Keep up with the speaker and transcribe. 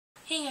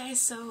Hey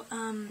guys, so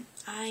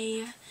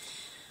I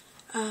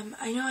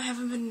know I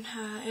haven't been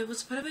able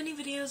to put up any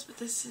videos, but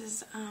this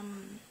is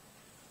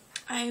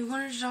I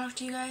wanted to talk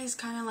to you guys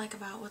kind of like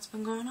about what's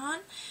been going on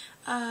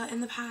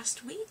in the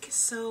past week.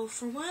 So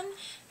for one,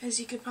 as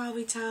you could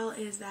probably tell,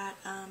 is that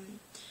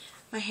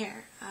my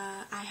hair.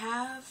 I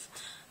have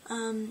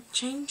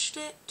changed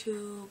it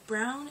to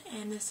brown,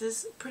 and this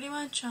is pretty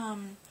much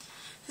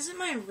this isn't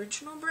my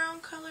original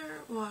brown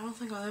color. Well, I don't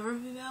think I'll ever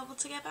be able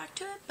to get back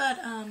to it, but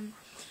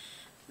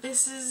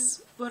this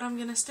is what I'm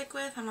gonna stick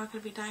with. I'm not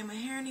gonna be dyeing my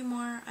hair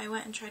anymore. I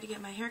went and tried to get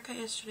my hair cut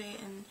yesterday,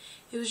 and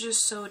it was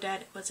just so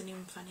dead, it wasn't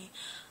even funny.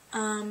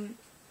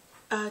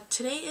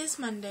 Today is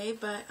Monday,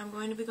 but I'm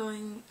going to be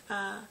going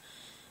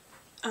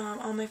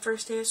on my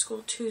first day of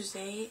school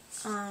Tuesday,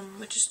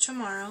 which is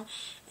tomorrow,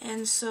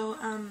 and so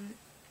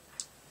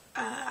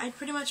I've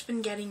pretty much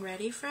been getting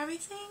ready for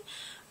everything.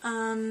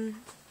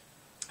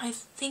 I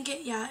think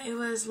it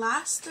was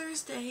last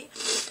Thursday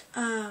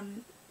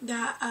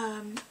that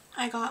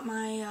I got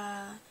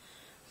my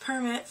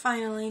permit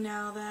finally,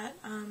 now that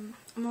I'm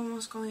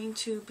almost going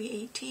to be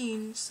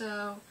 18,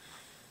 so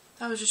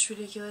that was just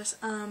ridiculous.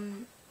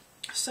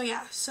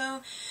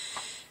 So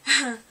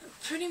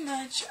pretty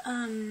much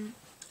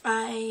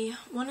I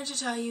wanted to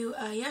tell you,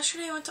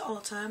 yesterday I went to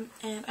Ulta,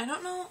 and I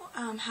don't know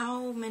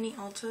how many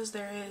Ultas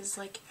there is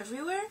like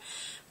everywhere,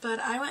 but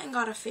I went and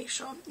got a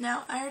facial.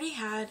 Now, I already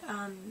had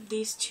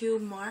these two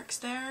marks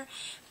there,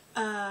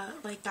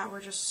 like that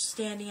were just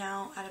standing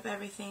out of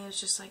everything. It was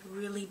just like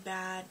really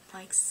bad,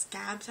 like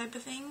scab type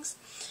of things.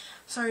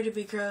 Sorry to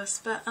be gross,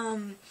 but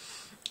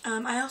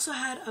I also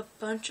had a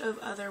bunch of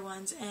other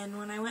ones, and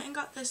when I went and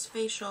got this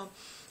facial,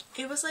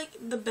 it was like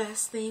the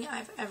best thing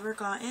I've ever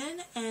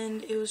gotten,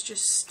 and it was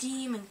just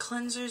steam and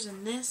cleansers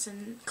and this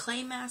and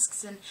clay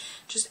masks and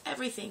just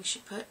everything. She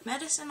put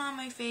medicine on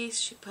my face,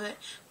 she put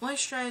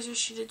moisturizer,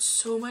 she did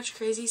so much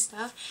crazy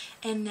stuff,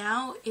 and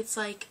now it's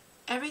like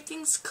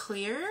everything's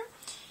clear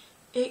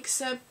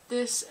except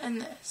this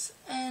and this,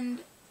 and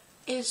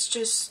it's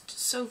just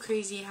so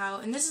crazy how,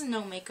 and this is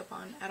no makeup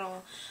on at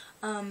all,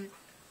 and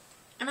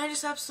I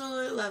just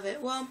absolutely love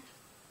it. Well,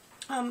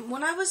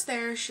 when I was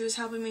there, she was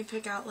helping me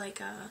pick out like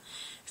a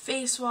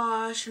face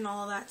wash and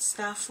all that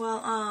stuff.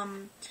 Well,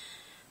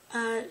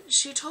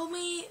 she told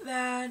me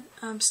that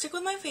stick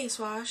with my face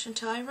wash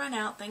until I run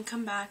out, then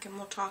come back and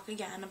we'll talk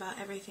again about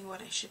everything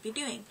what I should be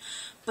doing.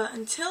 But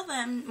until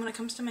then, when it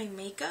comes to my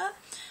makeup,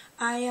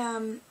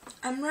 I'm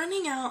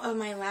running out of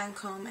my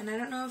Lancome, and I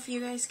don't know if you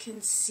guys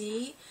can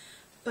see,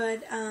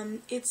 but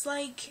it's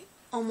like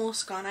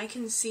almost gone. I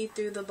can see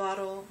through the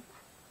bottle,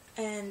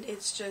 and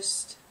it's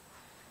just,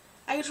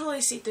 I can totally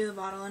see through the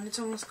bottle, and it's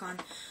almost gone.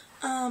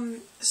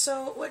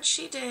 So what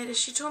she did is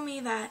she told me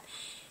that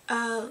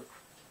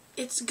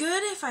it's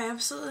good if I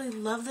absolutely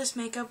love this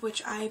makeup,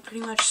 which I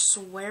pretty much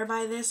swear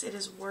by this, it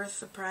is worth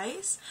the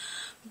price.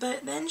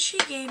 But then she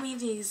gave me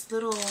this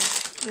little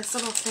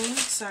thing,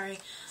 sorry.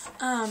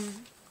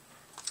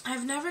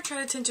 I've never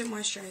tried a tinted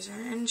moisturizer,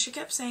 and she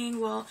kept saying,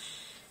 well,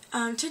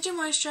 tinted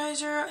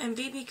moisturizer and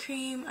BB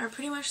cream are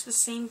pretty much the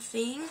same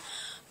thing,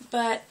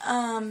 but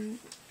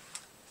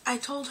I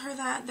told her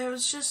that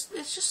it's just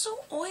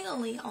so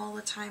oily all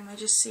the time. I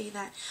just see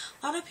that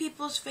a lot of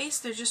people's face,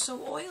 they're just so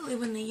oily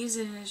when they use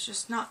it, and it's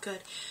just not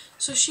good.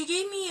 So she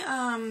gave me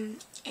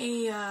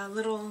a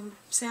little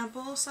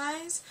sample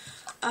size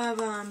of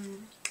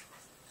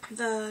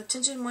the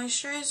tinted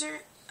moisturizer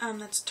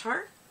that's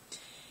Tarte,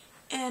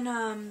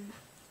 and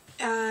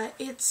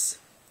it's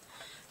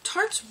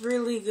Tarte's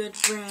really good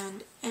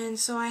brand, and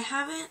so I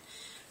haven't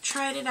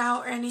tried it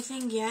out or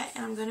anything yet,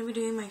 and I'm going to be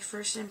doing my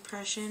first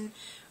impression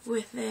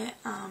with it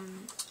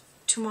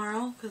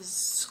tomorrow, because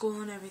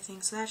school and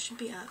everything, so that should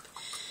be up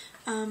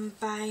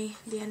by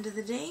the end of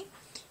the day.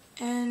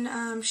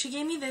 And she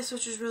gave me this,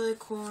 which is really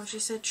cool, and she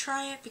said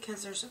try it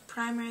because there's a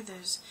primer,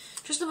 there's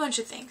just a bunch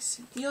of things.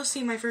 You'll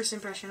see my first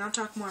impression, I'll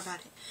talk more about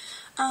it.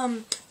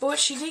 But what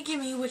she did give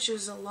me, which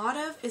is a lot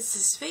of, is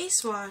this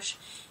face wash,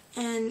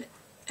 and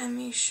let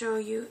me show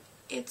you.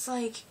 It's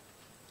like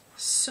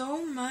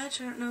so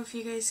much, I don't know if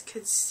you guys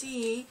could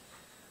see,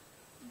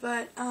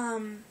 but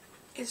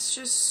it's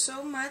just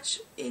so much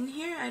in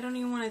here. I don't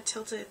even want to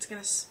tilt it, it's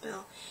gonna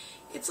spill.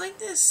 It's like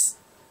this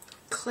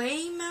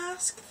clay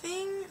mask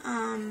thing.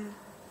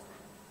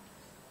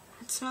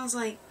 It smells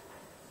like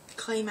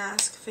clay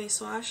mask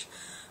face wash.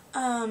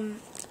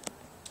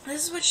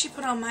 This is what she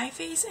put on my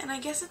face, and I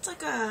guess it's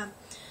like a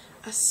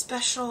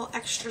special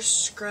extra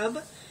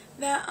scrub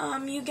that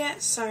you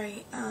get,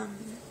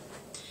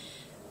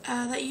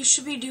 that you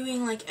should be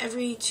doing like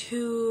every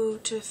 2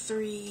 to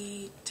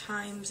 3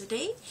 times a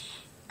day.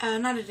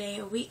 Not a day,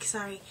 a week,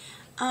 sorry.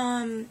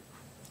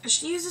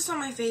 She used this on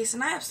my face,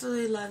 and I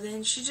absolutely loved it,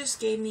 and she just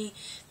gave me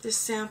this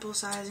sample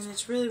size, and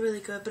it's really, really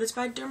good, but it's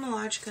by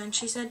Dermalogica, and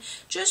she said,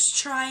 just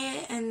try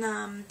it,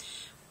 and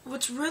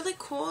what's really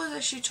cool is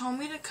that she told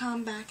me to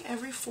come back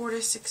every 4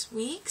 to 6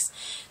 weeks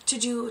to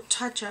do a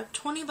touch-up,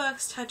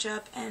 $20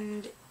 touch-up,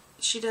 and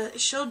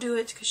she'll do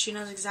it because she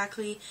knows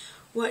exactly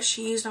what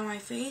she used on my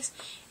face,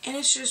 and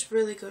it's just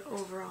really good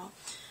overall.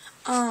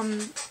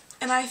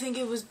 and I think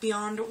it was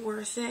beyond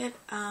worth it.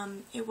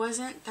 It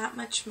wasn't that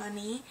much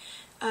money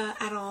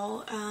at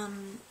all.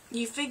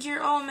 You figure,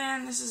 oh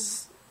man, this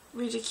is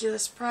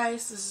ridiculous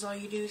price, this is all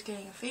you do is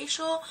getting a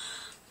facial.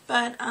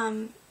 But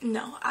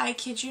no, I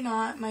kid you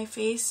not, my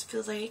face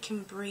feels like it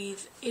can breathe.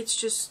 It's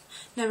just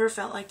never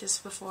felt like this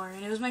before,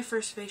 and it was my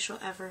first facial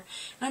ever.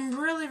 And I'm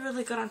really,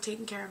 really good on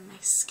taking care of my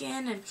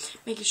skin and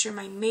making sure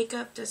my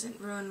makeup doesn't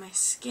ruin my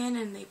skin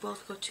and they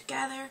both go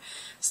together,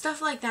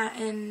 stuff like that.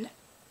 And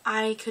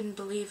I couldn't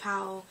believe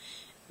how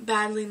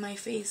badly my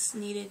face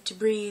needed to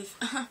breathe.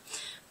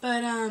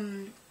 But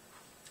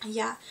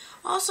yeah.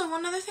 Also,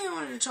 one other thing I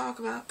wanted to talk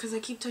about, because I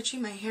keep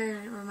touching my hair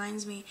and it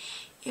reminds me,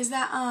 is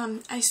that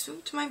I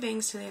swooped my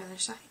bangs to the other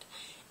side.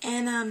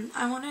 And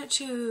I wanted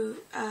to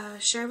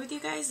share with you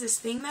guys this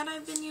thing that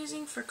I've been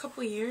using for a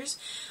couple years.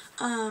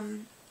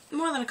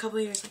 More than a couple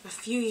years, like a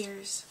few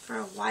years, for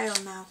a while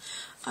now.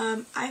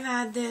 I've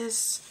had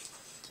this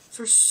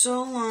for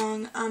so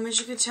long. As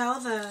you could tell,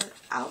 the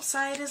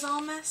outside is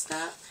all messed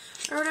up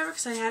or whatever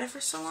because I had it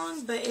for so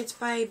long. But it's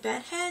by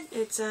Bedhead.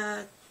 It's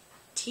a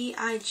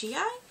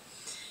TIGI.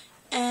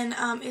 And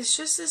it's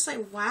just this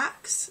like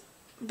wax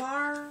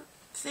bar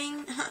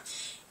thing.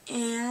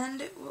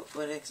 And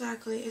what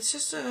exactly? It's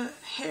just a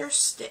hair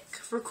stick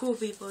for cool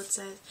people, it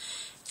says.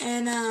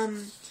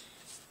 And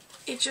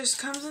it just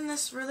comes in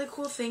this really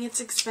cool thing.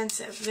 It's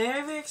expensive.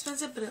 Very, very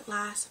expensive, but it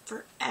lasts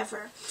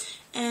forever.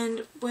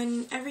 And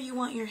whenever you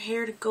want your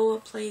hair to go a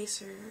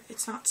place or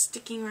it's not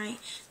sticking right,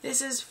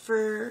 this is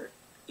for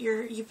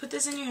you put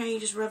this in your hair, you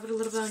just rub it a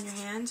little bit on your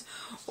hands,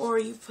 or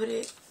you put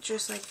it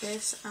just like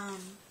this.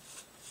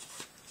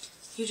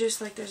 You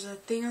just, like, there's a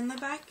thing on the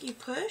back you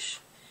push,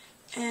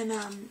 and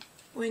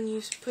when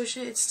you push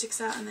it, it sticks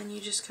out, and then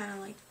you just kind of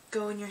like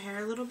go in your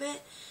hair a little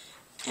bit.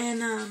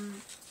 And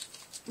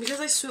because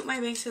I swoop my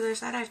bangs to the other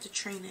side, I have to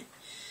train it.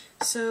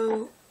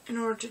 So in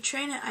order to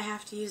train it, I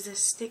have to use this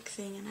stick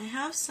thing, and I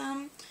have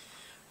some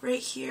right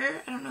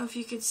here. I don't know if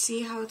you could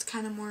see how it's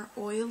kind of more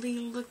oily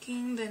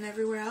looking than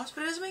everywhere else,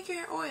 but it doesn't make your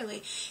hair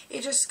oily.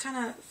 It just kind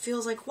of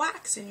feels like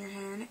wax in your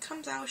hair, and it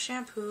comes out with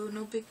shampoo,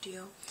 no big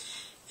deal.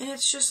 And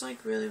it's just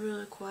like really,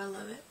 really cool. I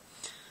love it.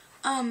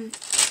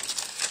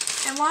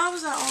 And while I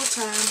was at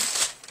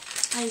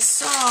Ulta, I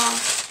saw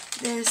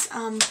this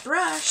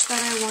brush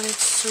that I wanted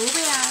so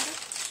bad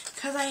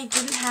because I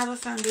didn't have a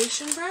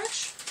foundation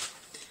brush.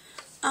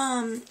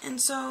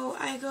 And so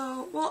I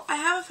go, well, I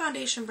have a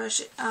foundation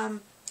brush,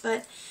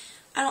 but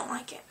I don't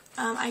like it.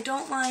 I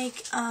don't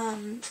like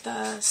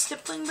the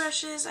stippling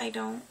brushes. I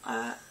don't,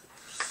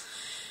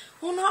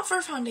 well, not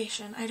for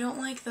foundation. I don't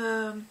like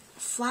the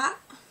flat,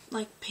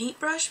 like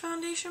paintbrush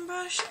foundation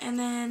brush, and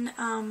then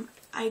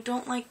I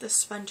don't like the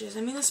sponges.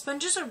 I mean, the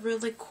sponges are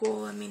really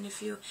cool. I mean,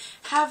 if you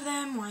have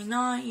them, why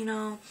not, you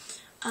know.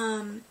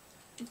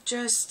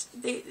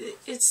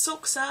 It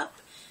soaks up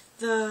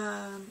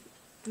the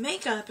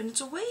makeup, and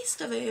it's a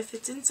waste of it if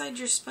it's inside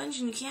your sponge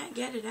and you can't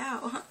get it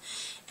out.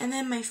 And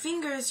then my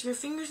fingers, your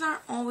fingers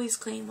aren't always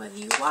clean, whether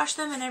you wash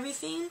them and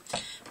everything,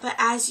 but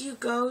as you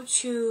go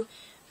to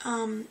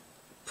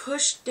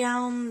push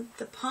down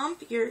the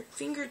pump, your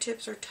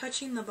fingertips are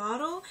touching the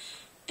bottle,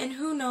 and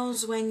who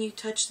knows when you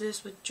touch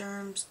this with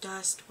germs,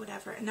 dust,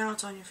 whatever, and now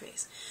it's on your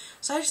face.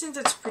 So I just think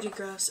that's pretty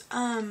gross.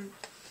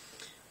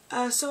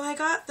 So I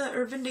got the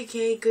Urban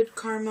Decay Good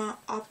Karma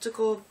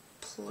Optical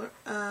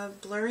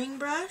Blurring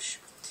Brush,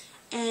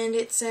 and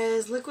it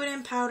says liquid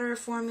and powder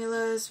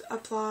formulas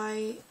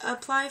apply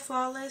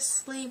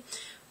flawlessly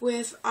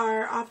with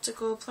our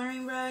optical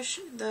blurring brush.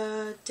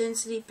 The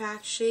density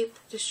packed shape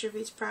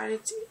distributes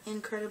product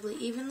incredibly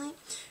evenly.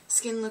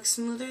 Skin looks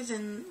smoother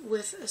than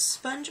with a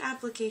sponge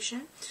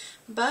application.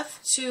 Buff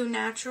to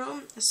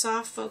natural, a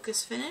soft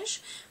focus finish.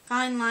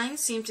 Fine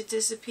lines seem to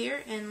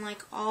disappear, and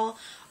like all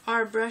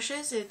our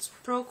brushes, it's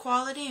pro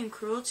quality and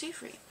cruelty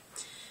free.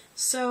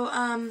 So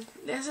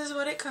this is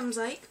what it comes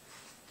like.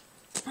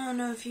 I don't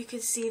know if you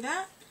could see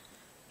that,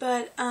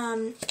 but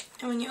and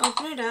when you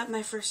open it up,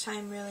 my first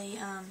time really,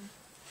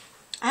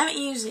 I haven't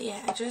used it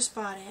yet, I just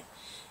bought it,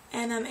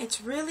 and it's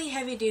really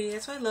heavy duty.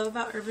 That's what I love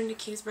about Urban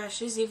Decay's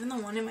brushes. Even the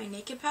one in my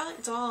Naked palette,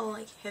 it's all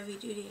like heavy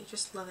duty. I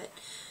just love it.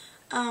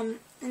 And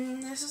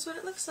this is what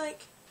it looks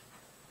like,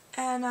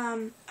 and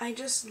I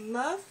just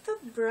love the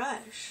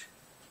brush.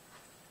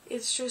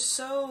 It's just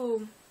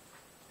so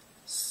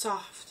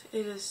soft.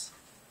 It is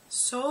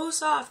so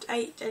soft.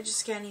 I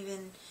just can't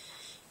even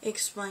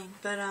explain.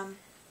 But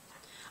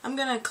I'm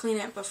gonna clean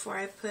it before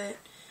I put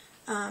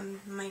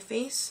my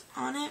face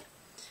on it.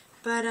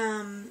 But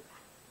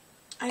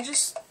I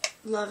just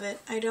love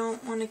it. I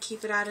don't want to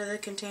keep it out of the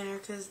container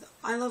because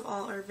I love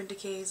all Urban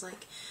Decay's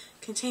like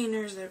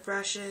containers, their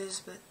brushes,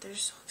 but they're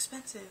so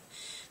expensive.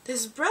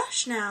 This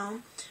brush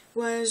now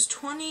was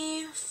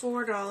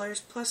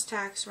 $24 plus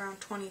tax,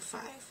 around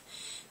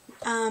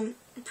 $25.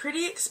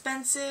 Pretty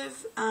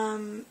expensive,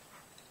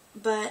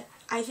 but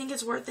I think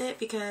it's worth it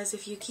because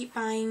if you keep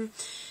buying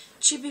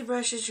cheapy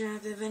brushes, you're going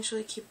to have to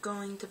eventually keep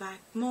going to buy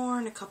more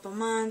in a couple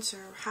months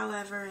or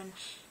however, and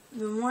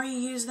the more you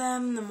use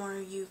them, the more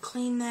you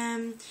clean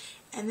them,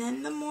 and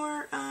then the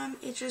more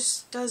it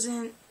just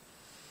doesn't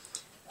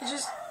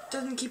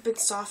keep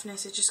its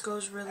softness. It just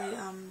goes really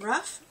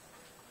rough.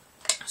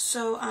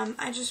 So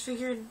I just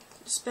figured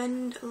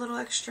spend a little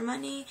extra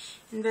money,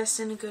 invest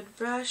in a good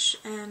brush,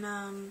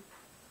 and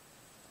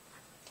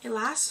it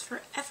lasts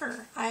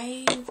forever.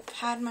 I've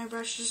had my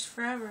brushes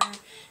forever,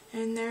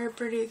 and they're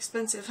pretty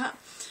expensive, huh?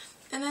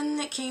 And then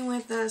it came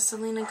with the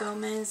Selena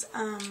Gomez,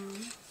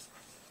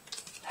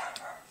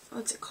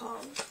 what's it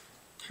called?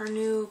 Her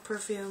new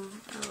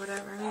perfume or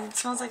whatever. I mean, it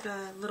smells like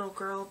a little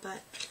girl,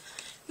 but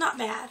not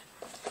bad.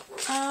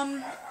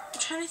 I'm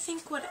trying to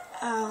think what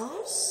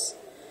else.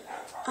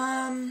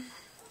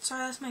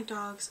 Sorry, that's my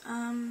dogs.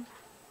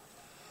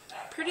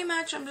 Pretty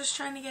much I'm just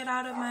trying to get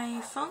out of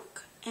my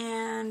funk,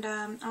 and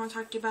I want to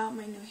talk to you about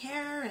my new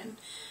hair and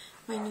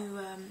my new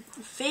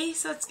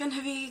face that's going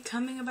to be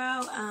coming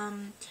about.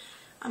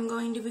 I'm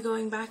going to be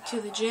going back to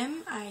the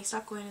gym. I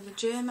stopped going to the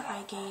gym.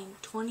 I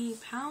gained 20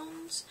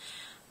 pounds.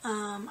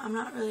 I'm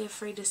not really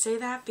afraid to say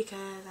that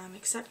because I'm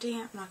accepting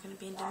it. I'm not going to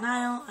be in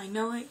denial. I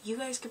know it. You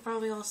guys could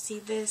probably all see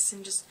this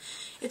and just,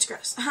 it's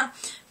gross.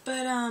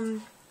 But,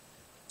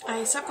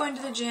 I stopped going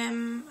to the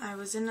gym. I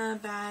was in a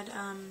bad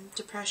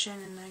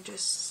depression, and I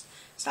just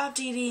stopped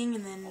eating,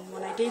 and then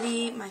when I did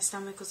eat, my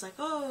stomach was like,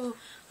 oh,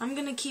 I'm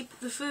going to keep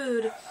the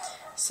food,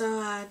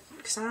 so,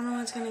 because I don't know when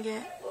it's going to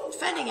get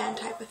fed again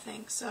type of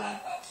thing, so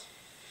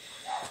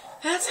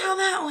that's how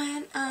that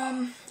went.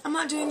 I'm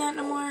not doing that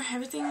no more.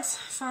 Everything's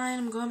fine.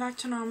 I'm going back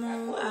to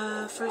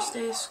normal. First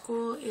day of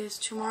school is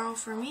tomorrow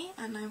for me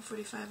at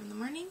 9:45 in the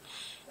morning,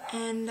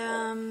 and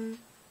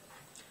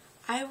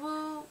I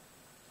will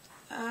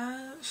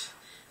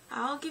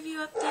I'll give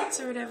you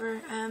updates or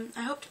whatever.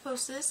 I hope to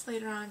post this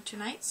later on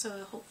tonight,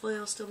 so hopefully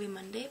it'll still be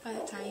Monday by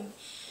the time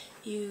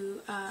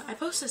I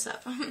post this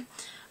up.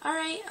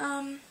 Alright,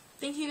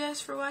 thank you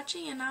guys for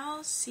watching, and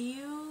I'll see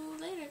you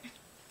later.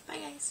 Bye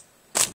guys.